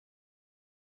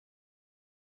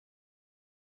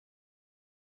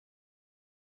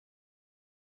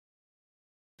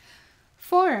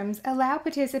Forums allow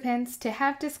participants to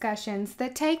have discussions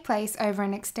that take place over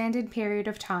an extended period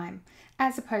of time,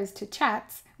 as opposed to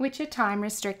chats, which are time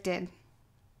restricted.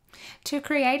 To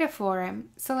create a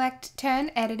forum, select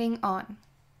Turn Editing On.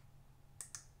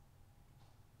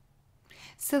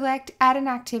 Select Add an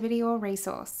activity or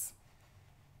resource.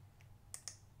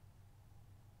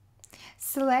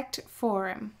 Select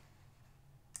Forum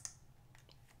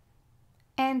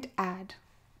and Add.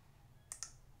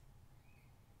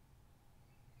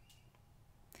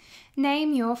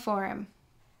 Name your forum.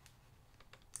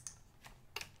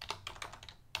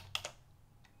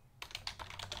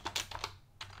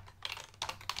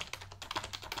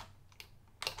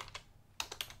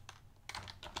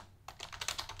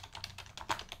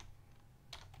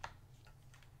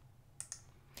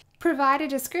 Provide a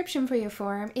description for your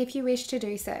forum if you wish to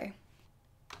do so.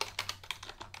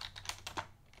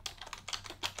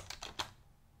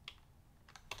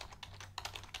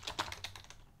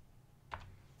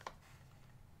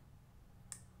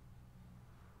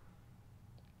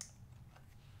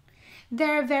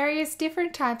 There are various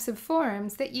different types of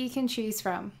forums that you can choose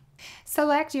from.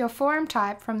 Select your forum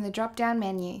type from the drop-down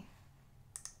menu.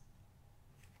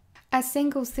 A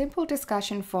single simple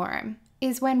discussion forum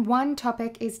is when one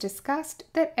topic is discussed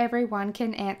that everyone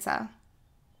can answer.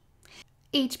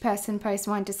 Each person posts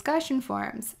one discussion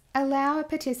forums allow a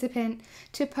participant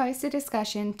to post a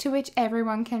discussion to which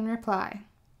everyone can reply.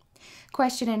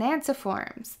 Question and answer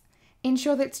forums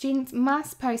ensure that students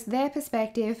must post their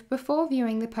perspective before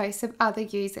viewing the posts of other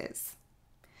users.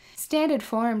 Standard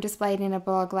forum displayed in a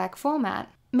blog-like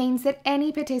format means that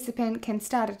any participant can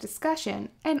start a discussion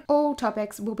and all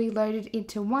topics will be loaded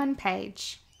into one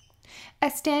page.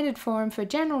 A standard forum for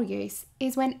general use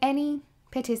is when any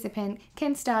participant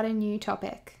can start a new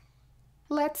topic.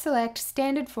 Let's select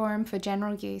Standard Forum for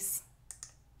general use.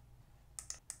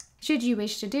 Should you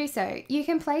wish to do so, you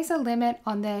can place a limit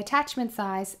on the attachment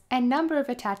size and number of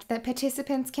attachments that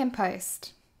participants can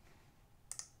post.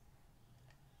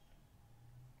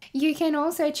 You can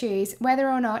also choose whether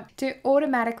or not to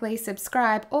automatically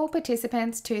subscribe all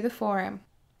participants to the forum.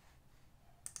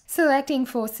 Selecting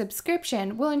for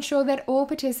subscription will ensure that all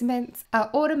participants are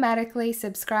automatically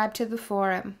subscribed to the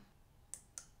forum.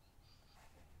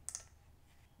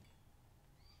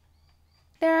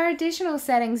 There are additional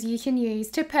settings you can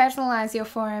use to personalize your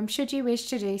forum should you wish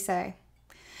to do so.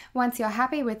 Once you're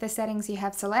happy with the settings you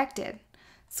have selected,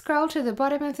 scroll to the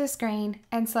bottom of the screen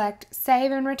and select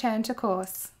Save and Return to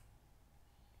Course.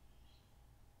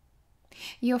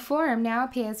 Your forum now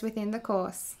appears within the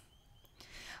course.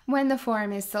 When the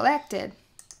forum is selected,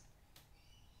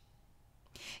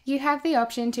 you have the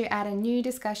option to add a new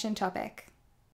discussion topic.